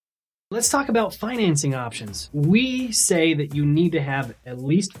Let's talk about financing options. We say that you need to have at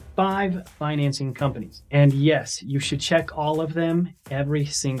least 5 financing companies. And yes, you should check all of them every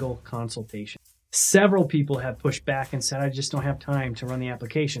single consultation. Several people have pushed back and said, I just don't have time to run the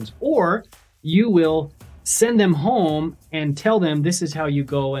applications. Or you will send them home and tell them this is how you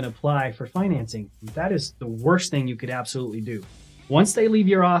go and apply for financing. That is the worst thing you could absolutely do. Once they leave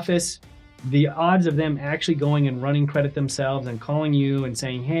your office, the odds of them actually going and running credit themselves and calling you and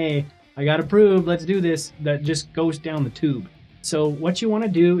saying, hey, I got approved, let's do this, that just goes down the tube. So what you want to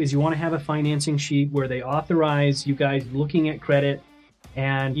do is you want to have a financing sheet where they authorize you guys looking at credit,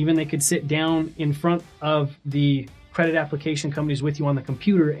 and even they could sit down in front of the credit application companies with you on the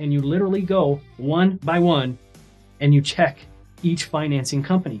computer, and you literally go one by one and you check each financing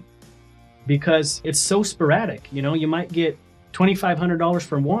company, because it's so sporadic. You know, you might get $2,500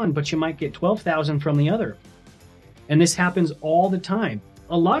 from one, but you might get $12,000 from the other. And this happens all the time.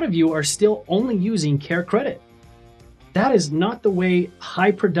 A lot of you are still only using CareCredit. That is not the way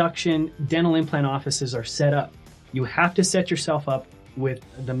high production dental implant offices are set up. You have to set yourself up with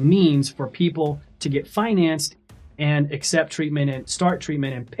the means for people to get financed and accept treatment and start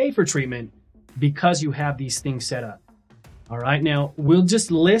treatment and pay for treatment because you have these things set up. All right, now we'll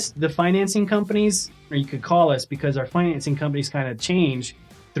just list the financing companies, or you could call us, because our financing companies kind of change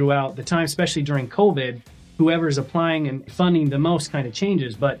throughout the time, especially during COVID. Whoever is applying and funding the most kind of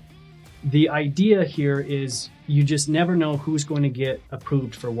changes. But the idea here is you just never know who's going to get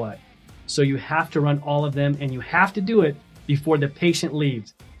approved for what. So you have to run all of them, and you have to do it before the patient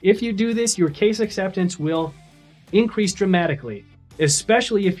leaves. If you do this, your case acceptance will increase dramatically,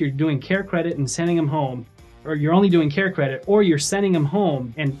 especially if you're doing CareCredit and sending them home, or you're only doing CareCredit, or you're sending them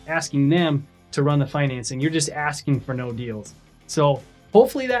home and asking them to run the financing. You're just asking for no deals. So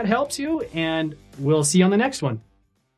hopefully that helps you, and we'll see you on the next one.